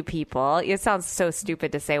a few people. It sounds so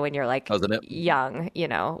stupid to say when you're like Doesn't it? young, we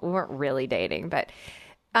weren't really dating, but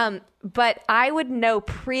I would know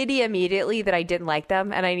pretty immediately that I didn't like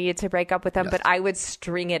them and I needed to break up with them, but I would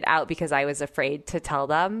string it out because I was afraid to tell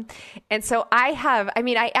them. And so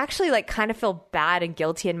I actually like kind of feel bad and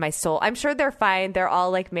guilty in my soul. I'm sure they're fine. They're all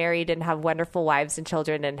like married and have wonderful wives and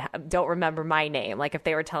children and don't remember my name, like if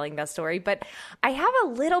they were telling that story. But I have a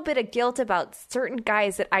little bit of guilt about certain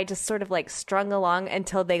guys that I just sort of like strung along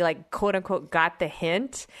until they like quote unquote got the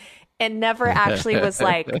hint. And never actually was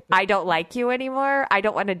like, I don't like you anymore. I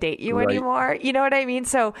don't want to date you anymore. You know what I mean?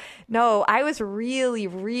 So no, I was really,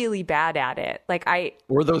 really bad at it. Like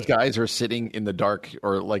or those guys are sitting in the dark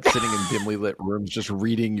or like sitting in dimly lit rooms, just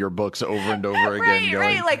reading your books over and over again.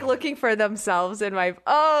 Right. Like looking for themselves in my,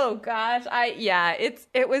 oh gosh. But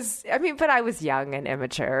I was young and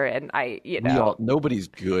immature and nobody's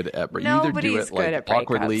good at, you either do it like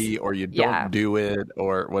awkwardly or you don't do it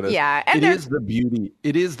or whatever. Yeah. And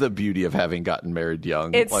it is the beauty of having gotten married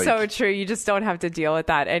young. It's so true. You just don't have to deal with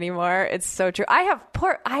that anymore. It's so true. I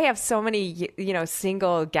have so many,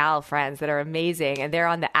 single gal friends that are amazing and they're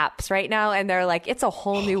on the apps right now and they're like, it's a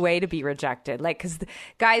whole new way to be rejected. Like, cause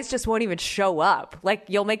guys just won't even show up. Like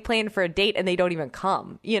you'll make plan for a date and they don't even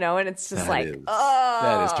come, and it's just that is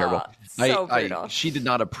terrible. So brutal. She did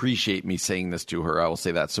not appreciate me saying this to her. I will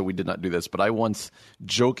say that. So we did not do this, but I once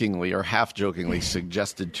jokingly or half jokingly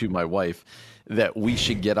suggested to my wife that we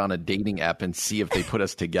should get on a dating app and see if they put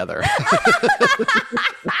us together.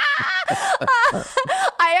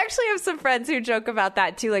 I actually have some friends who joke about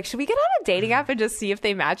that too. Like, should we get on a dating app and just see if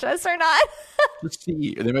they match us or not? Let's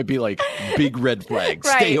see. There might be like big red flags.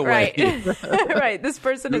 Stay away. Right. This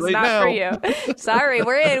person is not for you. Sorry,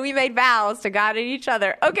 we're in. We made vows to God and each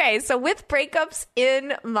other. Okay, so with breakups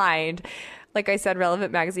in mind, like I said,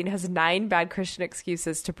 Relevant Magazine has 9 bad Christian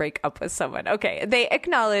excuses to break up with someone. Okay, they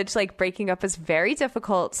acknowledge like breaking up is very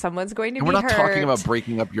difficult. Someone's going to be hurt. We're not talking about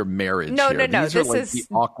breaking up your marriage. No. These are like the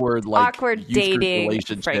awkward dating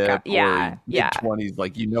relationship breakup. Yeah, or mid-20s.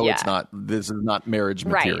 Like it's not. This is not marriage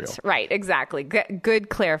material. Right. Exactly. Good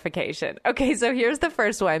clarification. Okay, so here's the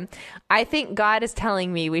first one. I think God is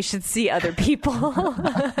telling me we should see other people.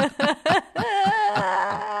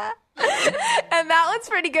 And that one's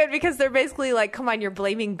pretty good because they're basically like, come on, you're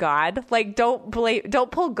blaming God. Like, don't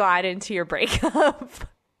pull God into your breakup.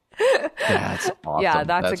 That's awesome. Yeah,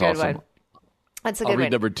 that's a good awesome. one. That's a good I'll read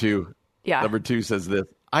one. number 2. Yeah. Number 2 says this.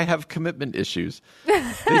 I have commitment issues.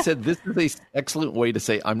 They said this is an excellent way to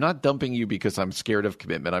say, I'm not dumping you because I'm scared of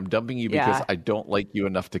commitment. I'm dumping you because I don't like you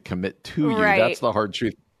enough to commit to you. Right. That's the hard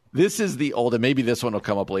truth. This is the old, and maybe this one will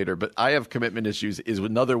come up later, but I have commitment issues is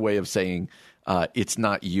another way of saying it's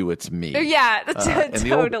not you, it's me. Yeah,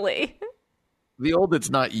 totally. The old it's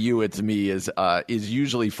not you, it's me is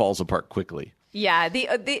usually falls apart quickly. Yeah, the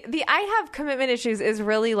I have commitment issues is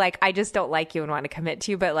really like I just don't like you and want to commit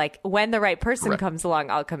to you, but like when the right person comes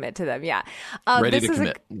along, I'll commit to them. Yeah, ready to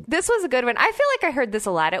commit. This was a good one. I feel like I heard this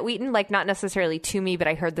a lot at Wheaton, like not necessarily to me, but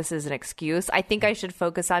I heard this as an excuse. I think I should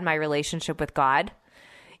focus on my relationship with God.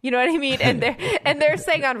 You know what I mean? And they're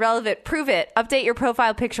saying on Relevant, prove it. Update your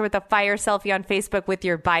profile picture with a fire selfie on Facebook with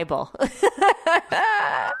your Bible.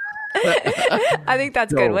 I think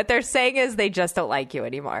that's good. What they're saying is they just don't like you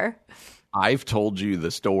anymore. I've told you the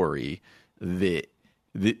story that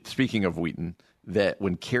speaking of Wheaton, that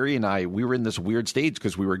when Carrie and I, we were in this weird stage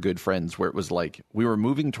because we were good friends where it was like we were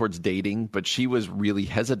moving towards dating, but she was really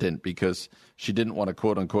hesitant because she didn't want to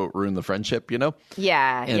quote unquote ruin the friendship,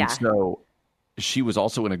 Yeah. And so she was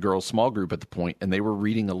also in a girls' small group at the point, and they were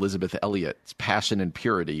reading Elizabeth Elliot's Passion and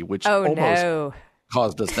Purity, which almost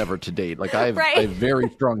caused us never to date. Like I have very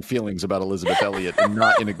strong feelings about Elizabeth Elliot, and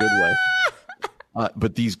not in a good way.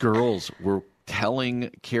 But these girls were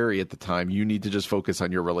telling Carrie at the time, you need to just focus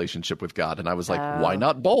on your relationship with God. And I was like, why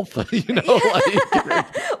not both?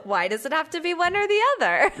 Why does it have to be one or the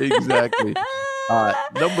other? Exactly.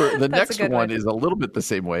 The next one is a little bit the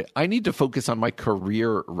same way. I need to focus on my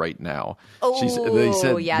career right now. They said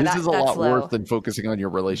this is a lot worse than focusing on your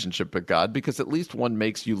relationship with God because at least one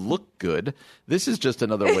makes you look good. This is just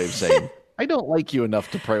another way of saying, I don't like you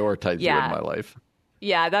enough to prioritize you in my life.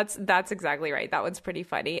 Yeah, that's exactly right. That one's pretty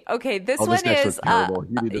funny. Okay, this one is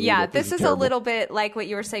this is a little bit like what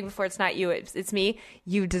you were saying before. It's not you, it's me.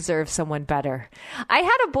 You deserve someone better. I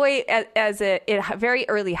had a boy in very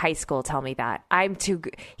early high school tell me that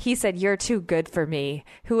he said, you're too good for me.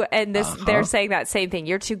 They're saying that same thing.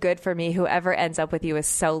 You're too good for me. Whoever ends up with you is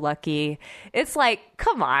so lucky. It's like,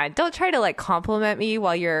 come on, don't try to like compliment me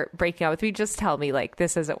while you're breaking up with me. Just tell me like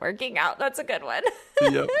this isn't working out. That's a good one.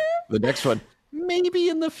 Yep. The next one. Maybe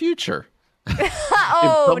in the future.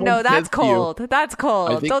 Oh no, that's cold. That's cold.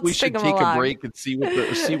 I think Don't we string should them take along. a break and see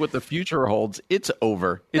what the future holds. It's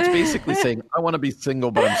over. It's basically saying, I want to be single,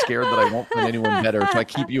 but I'm scared that I won't find anyone better, so I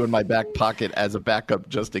keep you in my back pocket as a backup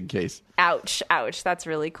just in case. Ouch, ouch. That's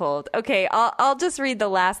really cold. Okay, I'll just read the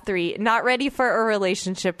last three. Not ready for a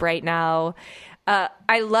relationship right now.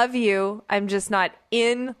 I love you. I'm just not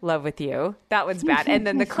in love with you. That one's bad. And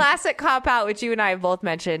then the classic cop-out, which you and I have both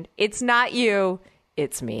mentioned. It's not you.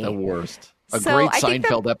 It's me. The worst. A So great I think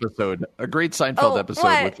Seinfeld episode. A great Seinfeld episode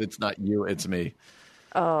what? with "It's not you, it's me."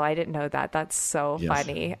 Oh, I didn't know that. That's so Yes.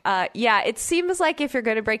 funny. Yeah, it seems like if you're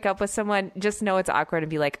going to break up with someone, just know it's awkward and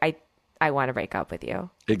be like, I want to break up with you.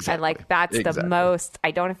 Exactly. And like, that's the Exactly. most,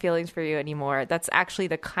 I don't have feelings for you anymore. That's actually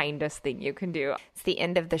the kindest thing you can do. It's the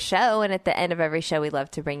end of the show. And at the end of every show, we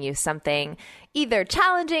love to bring you something either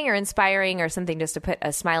challenging or inspiring or something just to put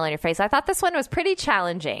a smile on your face. I thought this one was pretty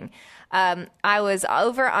challenging. I was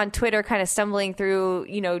over on Twitter kind of stumbling through,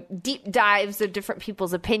 deep dives of different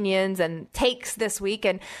people's opinions and takes this week.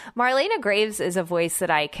 And Marlena Graves is a voice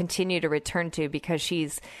that I continue to return to because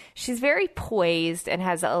she's very poised and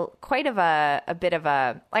has quite of a bit of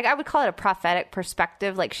a, like I would call it a prophetic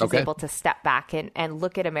perspective. Like she's able to step back and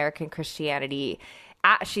look at American Christianity.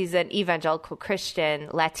 She's an evangelical Christian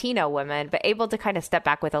Latino woman, but able to kind of step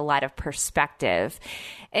back with a lot of perspective.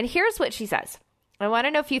 And here's what she says. I want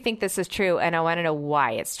to know if you think this is true, and I want to know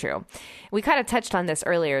why it's true. We kind of touched on this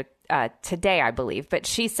earlier today, I believe, but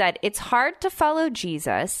she said, it's hard to follow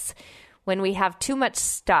Jesus when we have too much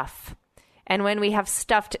stuff and when we have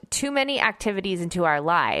stuffed too many activities into our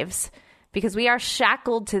lives because we are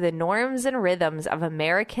shackled to the norms and rhythms of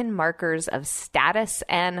American markers of status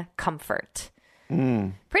and comfort.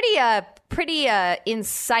 Pretty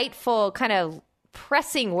insightful, kind of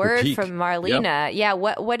pressing word Critique. from Marlena. Yep. Yeah,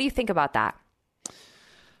 what do you think about that?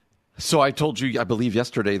 So I told you, I believe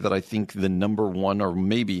yesterday, that I think the number one, or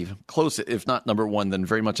maybe close, if not number one, then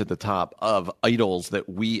very much at the top of idols that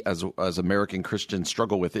we as American Christians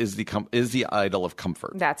struggle with is the idol of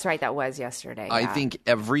comfort. That's right. That was yesterday. I yeah. think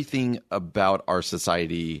everything about our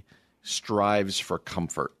society strives for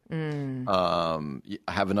comfort.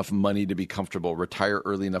 Have enough money to be comfortable, retire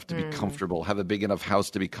early enough to be comfortable, have a big enough house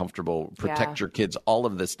to be comfortable, protect your kids, all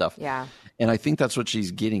of this stuff. Yeah. And I think that's what she's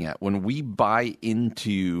getting at. When we buy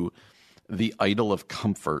into the idol of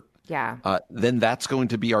comfort, then that's going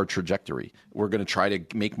to be our trajectory. We're going to try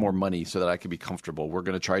to make more money so that I can be comfortable. We're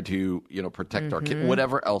going to try to, protect our kid,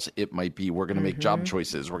 whatever else it might be. We're going to make job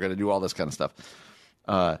choices. We're going to do all this kind of stuff.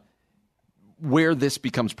 Where this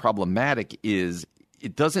becomes problematic is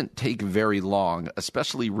it doesn't take very long,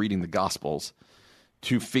 especially reading the Gospels,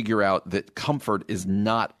 to figure out that comfort is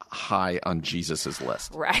not high on Jesus's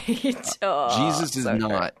list. Right. Oh, Jesus is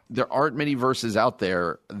not. There aren't many verses out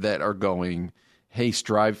there that are going, hey,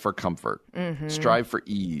 strive for comfort, strive for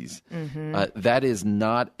ease. That is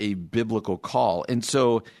not a biblical call. And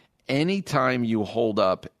so anytime you hold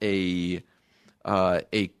up a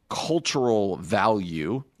cultural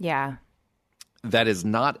value that is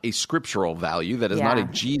not a scriptural value, that is not a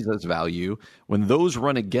Jesus value, when those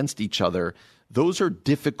run against each other, those are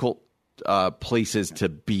difficult places to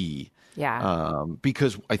be.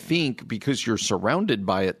 Because I think because you're surrounded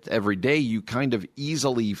by it every day, you kind of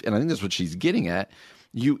easily, and I think that's what she's getting at,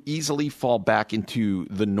 you easily fall back into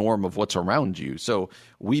the norm of what's around you. So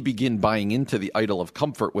we begin buying into the idol of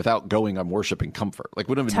comfort without going, I'm worshiping comfort. Like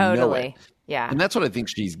we don't even know it. Yeah. And that's what I think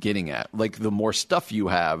she's getting at. Like the more stuff you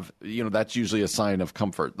have, that's usually a sign of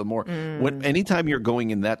comfort. The more, anytime you're going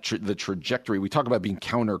in that the trajectory, we talk about being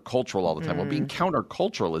countercultural all the time. Well, being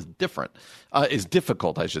countercultural is different, is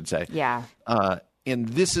difficult, I should say. Yeah. And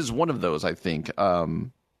this is one of those, I think,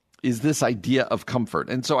 is this idea of comfort.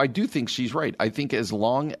 And so I do think she's right. I think as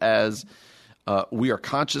long as we are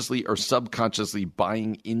consciously or subconsciously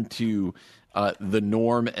buying into the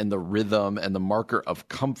norm and the rhythm and the marker of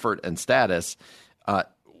comfort and status,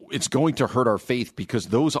 it's going to hurt our faith because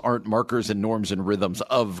those aren't markers and norms and rhythms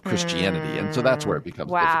of Christianity. And so that's where it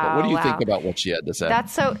becomes difficult. What do you think about what she had to say?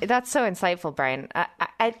 That's so insightful, Brian.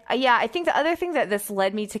 I think the other thing that this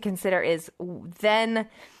led me to consider is then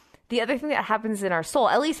the other thing that happens in our soul,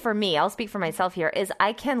 at least for me, I'll speak for myself here, is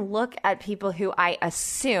I can look at people who I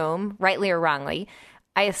assume, rightly or wrongly,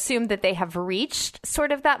 I assume that they have reached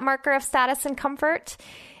sort of that marker of status and comfort.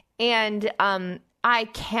 And I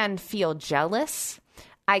can feel jealous.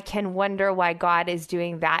 I can wonder why God is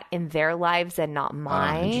doing that in their lives and not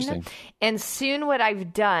mine. And soon what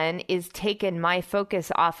I've done is taken my focus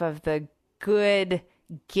off of the good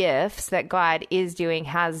gifts that God is doing,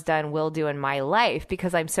 has done, will do in my life,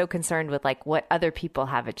 because I'm so concerned with like what other people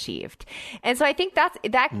have achieved. And so I think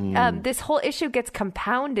this whole issue gets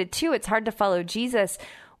compounded too. It's hard to follow Jesus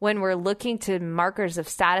when we're looking to markers of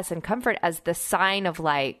status and comfort as the sign of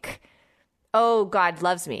like, oh, God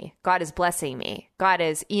loves me. God is blessing me. God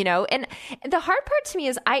is, and the hard part to me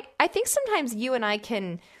is I think sometimes you and I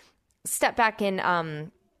can step back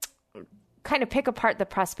and kind of pick apart the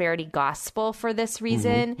prosperity gospel for this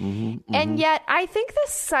reason. And yet I think this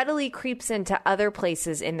subtly creeps into other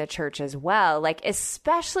places in the church as well, like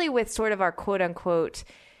especially with sort of our quote unquote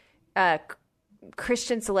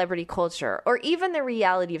Christian celebrity culture, or even the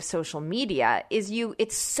reality of social media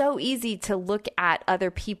it's so easy to look at other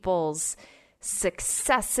people's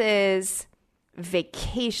successes,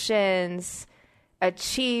 vacations,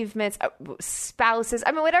 achievements, spouses.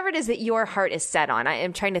 I mean, whatever it is that your heart is set on. I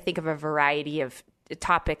am trying to think of a variety of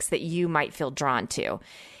topics that you might feel drawn to.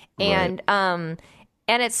 And, and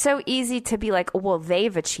it's so easy to be like, well,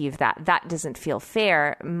 they've achieved that. That doesn't feel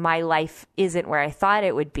fair. My life isn't where I thought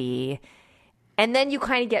it would be. And then you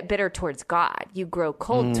kind of get bitter towards God. You grow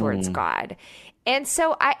cold towards God. And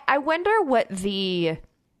so I wonder what the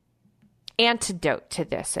antidote to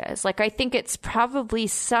this is. Like, I think it's probably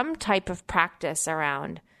some type of practice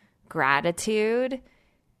around gratitude,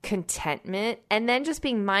 contentment, and then just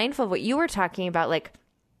being mindful of what you were talking about, like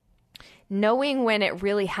knowing when it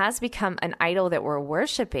really has become an idol that we're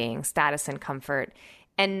worshiping, status and comfort,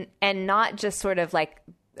 and not just sort of like,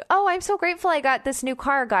 oh, I'm so grateful I got this new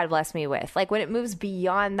car God bless me with. Like when it moves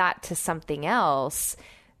beyond that to something else,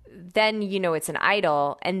 then it's an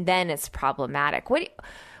idol, and then it's problematic.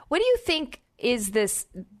 What do you think is this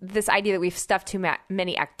idea that we've stuffed too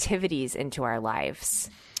many activities into our lives?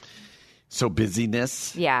 So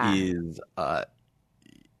busyness is,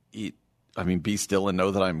 be still and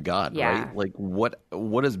know that I'm God, right? Like what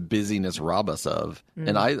does busyness rob us of?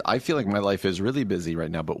 And I feel like my life is really busy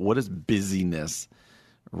right now, but what does busyness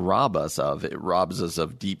rob us of? It robs us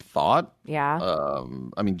of deep thought. Yeah.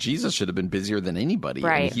 Jesus should have been busier than anybody.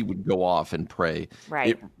 Right. I mean, he would go off and pray.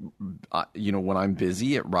 Right. When I'm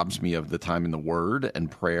busy, it robs me of the time in the Word and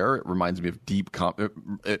prayer. It reminds me of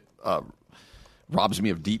robs me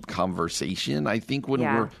of deep conversation. I think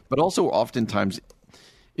but also oftentimes,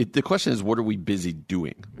 the question is, what are we busy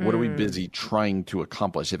doing? What are we busy trying to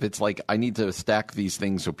accomplish? If it's like, I need to stack these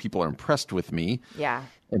things so people are impressed with me. Yeah.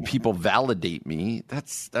 And people validate me,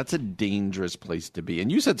 that's a dangerous place to be. And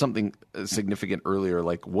you said something significant earlier,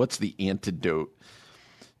 like what's the antidote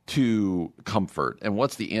to comfort and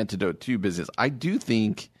what's the antidote to business? I do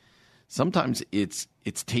think sometimes it's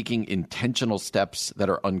taking intentional steps that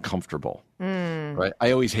are uncomfortable, right?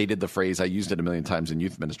 I always hated the phrase, I used it a million times in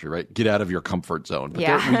youth ministry, right? Get out of your comfort zone.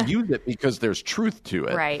 But we use it because there's truth to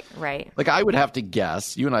it. Right. Like I would have to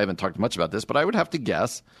guess, you and I haven't talked much about this, but I would have to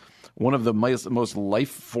guess one of the most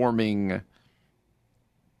life-forming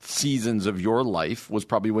seasons of your life was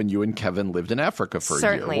probably when you and Kevin lived in Africa for a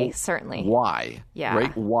year. Certainly. Why? Yeah.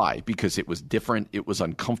 Right? Why? Because it was different. It was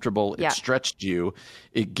uncomfortable. It stretched you.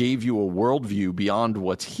 It gave you a worldview beyond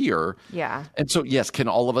what's here. Yeah. And so, yes, can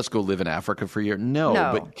all of us go live in Africa for a year? No.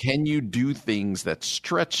 But can you do things that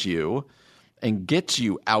stretch you and get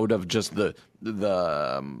you out of just the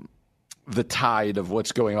tide of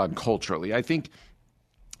what's going on culturally? I think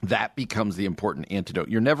that becomes the important antidote.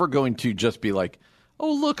 You're never going to just be like,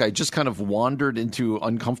 oh, look, I just kind of wandered into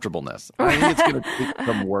uncomfortableness. I think it's going to take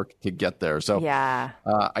some work to get there. So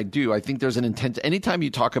I do. I think there's an intent. Anytime you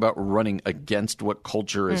talk about running against what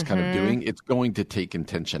culture is kind of doing, it's going to take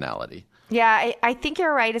intentionality. Yeah, I think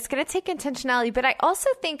you're right. It's going to take intentionality. But I also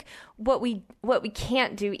think what we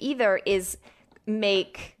can't do either is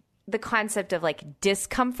make the concept of like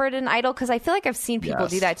discomfort an idol, because I feel like I've seen people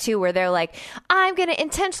do that too, where they're like, I'm going to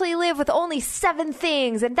intentionally live with only 7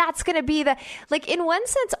 things, and that's going to be like, in one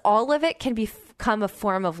sense, all of it can become a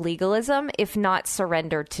form of legalism if not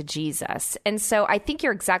surrendered to Jesus. And so I think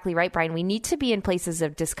you're exactly right, Brian. We need to be in places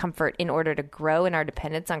of discomfort in order to grow in our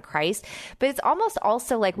dependence on Christ. But it's almost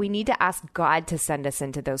also like we need to ask God to send us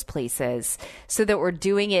into those places so that we're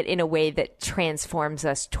doing it in a way that transforms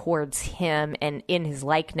us towards Him and in His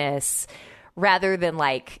likeness, rather than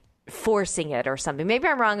like forcing it or something. Maybe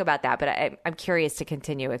I'm wrong about that, but I'm curious to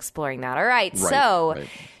continue exploring that. All right. How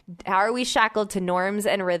are we shackled to norms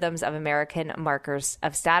and rhythms of American markers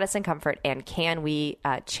of status and comfort? And can we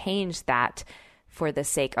change that for the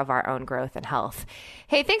sake of our own growth and health?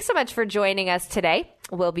 Hey, thanks so much for joining us today.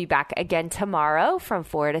 We'll be back again tomorrow from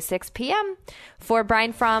 4 to 6 p.m. For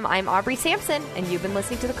Brian Fromm, I'm Aubrey Sampson, and you've been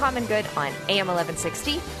listening to The Common Good on AM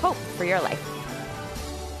 1160. Hope for your life.